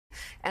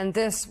And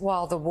this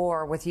while the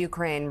war with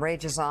Ukraine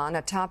rages on.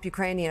 A top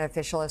Ukrainian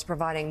official is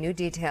providing new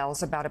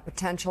details about a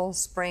potential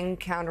spring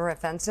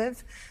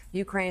counteroffensive.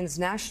 Ukraine's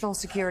National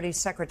Security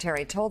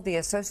Secretary told the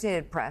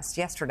Associated Press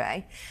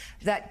yesterday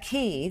that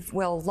Kyiv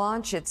will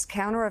launch its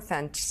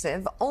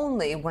counteroffensive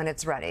only when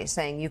it's ready,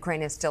 saying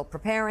Ukraine is still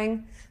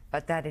preparing,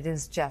 but that it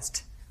is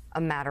just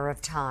a matter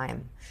of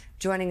time.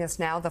 Joining us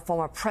now, the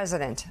former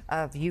president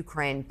of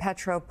Ukraine,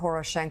 Petro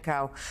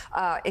Poroshenko.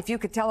 If you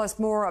could tell us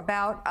more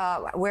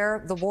about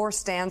where the war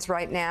stands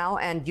right now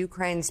and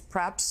Ukraine's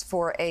preps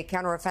for a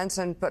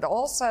counteroffensive, but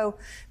also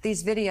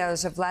these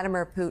videos of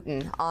Vladimir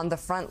Putin on the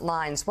front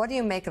lines. What do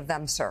you make of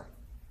them, sir?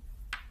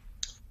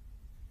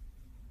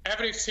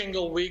 Every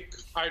single week,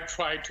 I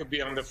try to be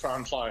on the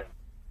front line.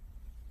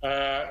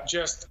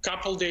 Just a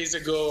couple days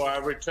ago, I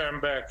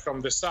returned back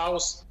from the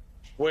south,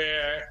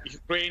 where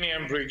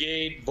Ukrainian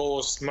brigade,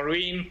 both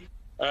Marine,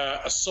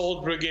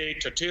 Assault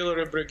Brigade,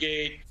 Artillery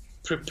Brigade,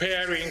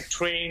 preparing,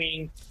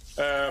 training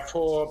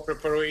for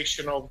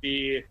preparation of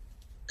the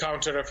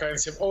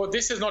counteroffensive. Oh,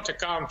 this is not a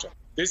counter.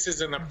 This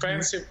is an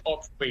offensive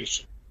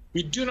operation.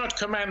 We do not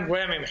command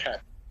when it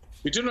happens.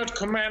 We do not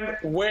command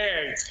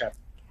where it's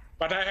happening.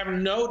 But I have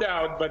no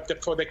doubt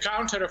that for the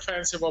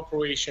counteroffensive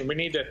operation, we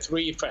need a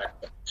three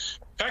factor.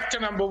 Factor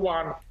number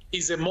one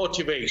is a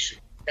motivation.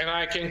 And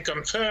I can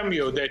confirm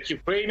you that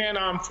Ukrainian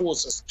armed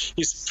forces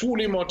is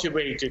fully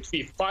motivated.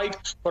 We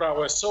fight for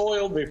our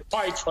soil, we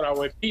fight for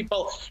our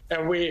people,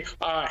 and we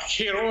are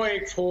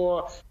heroic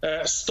for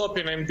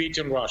stopping and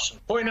beating Russia.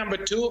 Point number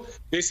two,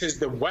 this is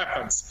the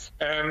weapons.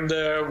 And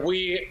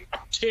we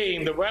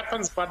obtain the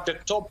weapons, but the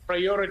top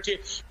priority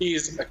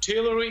is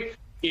artillery,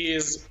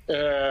 is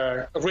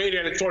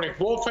radio electronic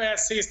warfare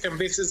system.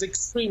 This is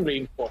extremely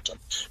important.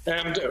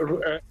 And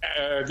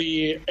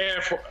the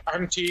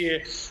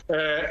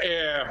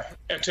anti-air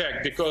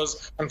attack,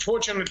 because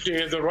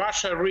unfortunately the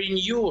Russia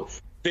renew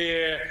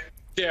their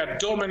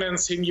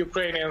dominance in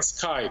Ukrainian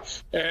sky,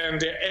 and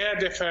the air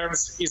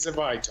defense is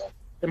vital.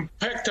 And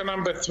factor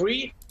number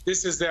three,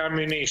 this is the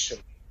ammunition.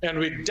 And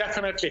we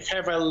definitely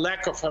have a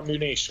lack of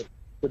ammunition.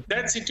 With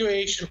that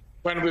situation,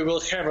 when we will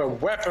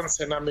have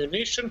weapons and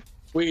ammunition,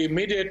 we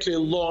immediately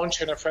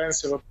launch an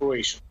offensive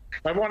operation.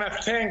 I want to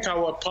thank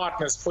our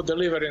partners for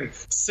delivering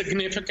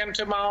significant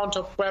amount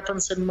of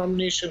weapons and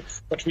ammunition,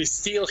 but we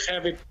still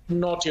have it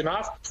not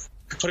enough.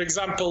 For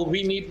example,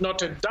 we need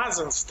not a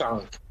dozen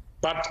tanks,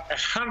 but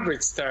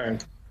 100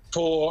 tanks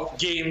for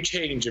game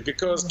changer,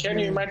 because can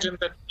you imagine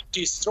that we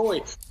destroy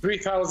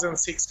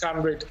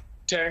 3,600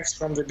 tanks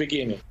from the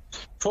beginning?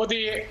 For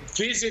the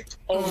visit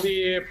of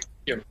the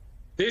Putin,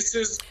 this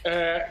is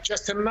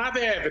just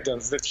another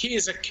evidence that he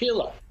is a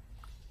killer,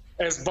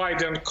 as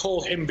Biden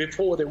called him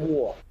before the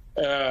war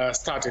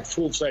started,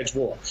 full-fledged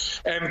war.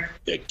 And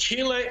the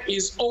killer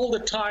is all the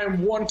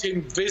time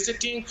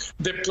visiting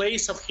the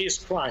place of his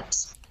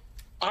crimes.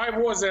 I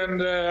was,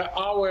 and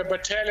our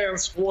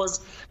battalions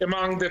was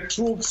among the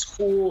troops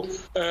who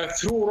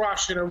threw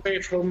Russian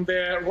away from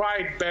the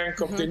right bank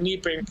of the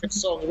Dnieper and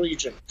Kherson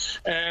region.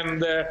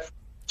 And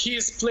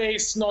his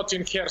place not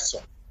in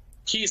Kherson,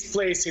 his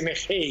place in a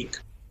Hague,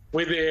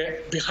 with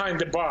behind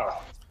the bar.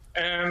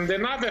 And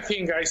another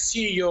thing, I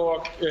see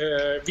your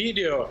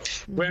video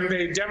when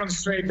they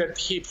demonstrate that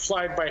he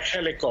fly by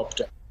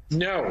helicopter.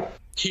 No,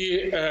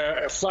 he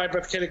fly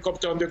by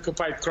helicopter on the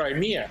occupied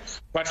Crimea,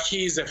 but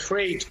he is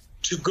afraid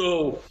to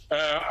go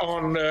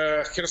on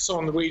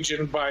Kherson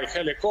region by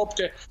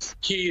helicopter.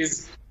 He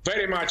is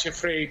very much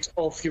afraid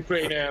of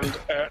Ukrainian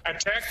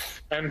attack,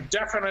 and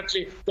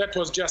definitely that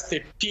was just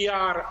a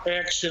PR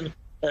action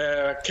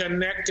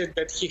connected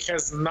that he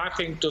has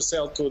nothing to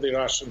sell to the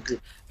Russian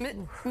people.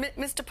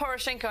 Mr.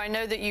 Poroshenko, I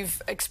know that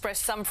you've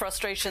expressed some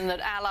frustration that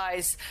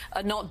allies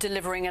are not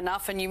delivering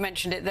enough, and you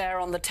mentioned it there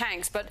on the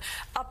tanks. But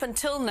up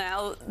until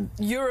now,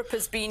 Europe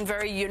has been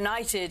very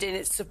united in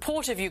its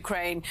support of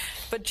Ukraine.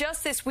 But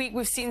just this week,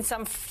 we've seen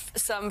some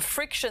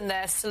friction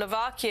there.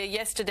 Slovakia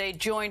yesterday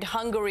joined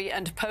Hungary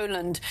and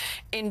Poland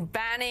in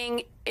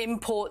banning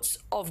imports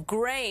of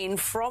grain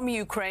from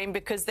Ukraine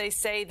because they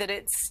say that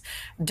it's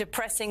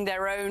depressing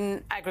their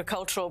own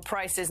agricultural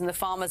prices and the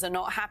farmers are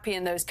not happy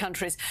in those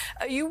countries.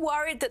 Are you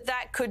worried that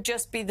that could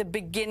just be the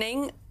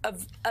beginning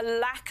of a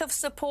lack of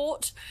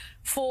support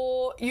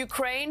for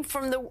Ukraine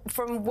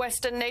from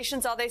Western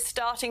nations? Are they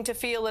starting to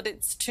feel that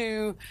it's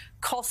too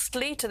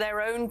costly to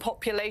their own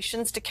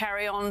populations to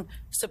carry on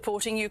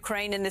supporting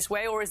Ukraine in this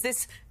way? Or is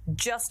this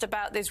just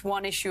about this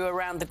one issue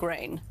around the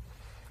grain?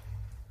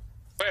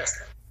 First,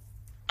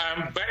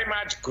 I'm very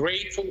much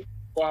grateful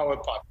for our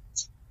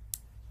partners.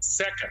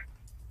 Second,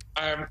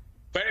 I'm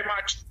very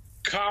much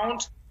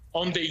count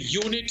on the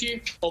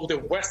unity of the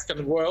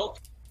Western world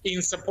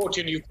in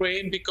supporting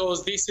Ukraine,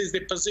 because this is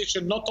the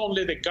position, not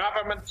only the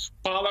government,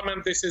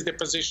 parliament, this is the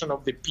position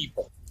of the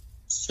people.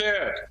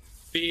 Third,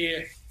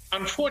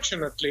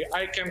 unfortunately,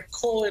 I can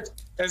call it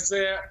as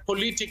a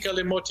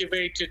politically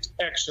motivated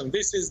action.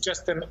 This is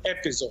just an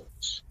episode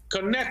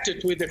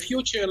connected with the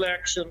future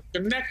election,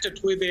 connected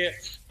with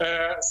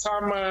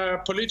some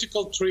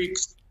political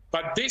tricks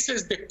But this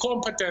is the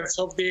competence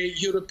of the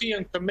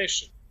European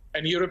Commission.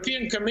 And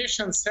European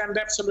Commission sent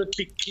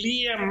absolutely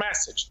clear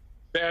message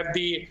that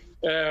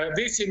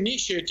this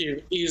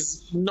initiative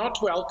is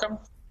not welcome,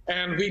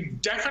 and we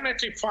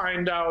definitely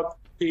find out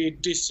the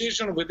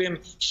decision within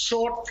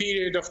short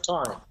period of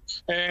time.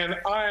 And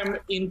I'm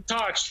in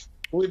touch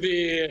with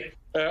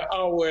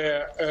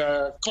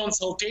our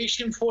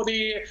consultation for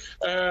the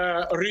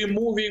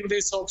removing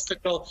this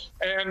obstacle,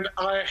 and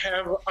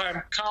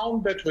I'm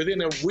count that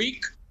within a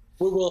week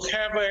we will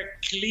have a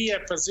clear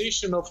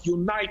position of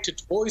united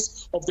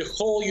voice of the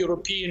whole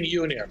European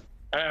Union.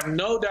 I have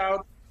no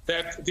doubt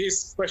that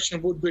this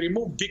question would be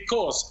removed,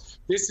 because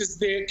this is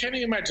can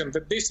you imagine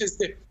that this is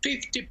the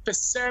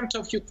 50%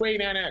 of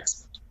Ukrainian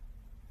export,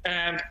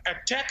 and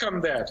attack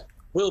on that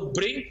will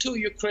bring to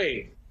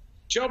Ukraine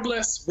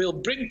jobless, will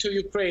bring to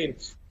Ukraine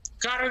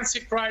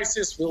currency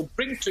crisis, will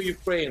bring to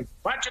Ukraine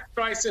budget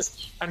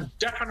crisis, and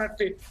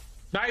definitely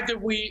neither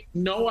we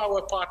nor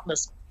our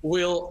partners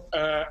will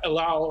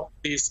allow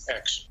this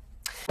action.